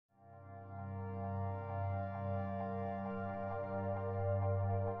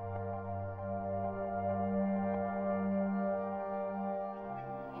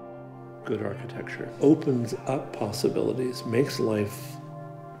good architecture opens up possibilities, makes life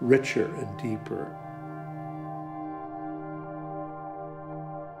richer and deeper.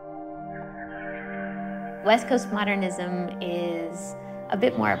 West Coast modernism is a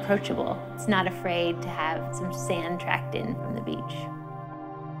bit more approachable. It's not afraid to have some sand tracked in from the beach.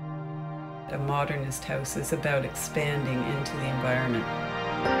 A modernist house is about expanding into the environment.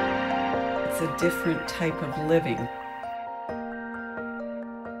 It's a different type of living.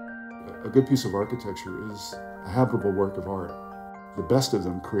 A good piece of architecture is a habitable work of art. The best of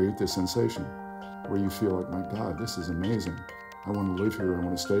them create this sensation where you feel like, my God, this is amazing. I want to live here, I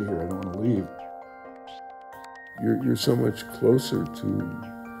want to stay here, I don't want to leave. You're so much closer to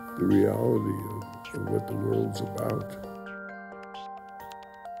the reality of what the world's about.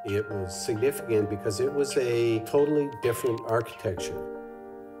 It was significant because it was a totally different architecture.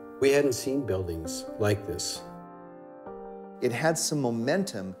 We hadn't seen buildings like this. It had some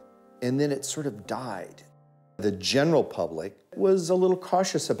momentum, and then it sort of died. The general public was a little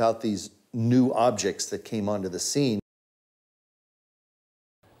cautious about these new objects that came onto the scene.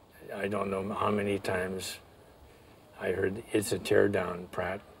 I don't know how many times I heard, "It's a tear down,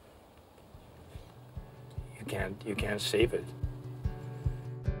 Pratt. You can't save it."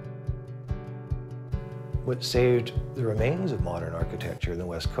 What saved the remains of modern architecture in the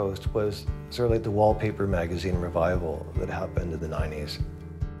West Coast was sort of like the Wallpaper magazine revival that happened in the 90s.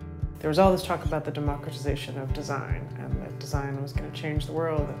 There was all this talk about the democratization of design, and that design was going to change the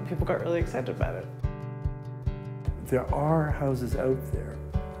world, and people got really excited about it. There are houses out there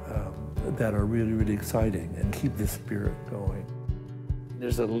that are really, really exciting and keep the spirit going.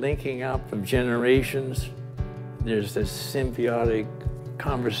 There's a linking up of generations. There's this symbiotic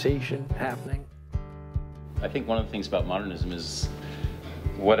conversation happening. I think one of the things about modernism is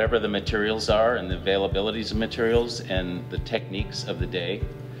whatever the materials are and the availabilities of materials and the techniques of the day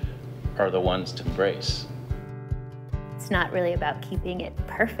are the ones to embrace. It's not really about keeping it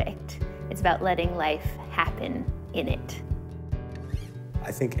perfect. It's about letting life happen in it.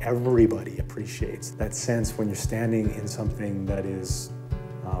 I think everybody appreciates that sense when you're standing in something that is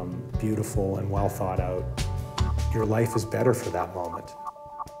beautiful and well thought out. Your life is better for that moment.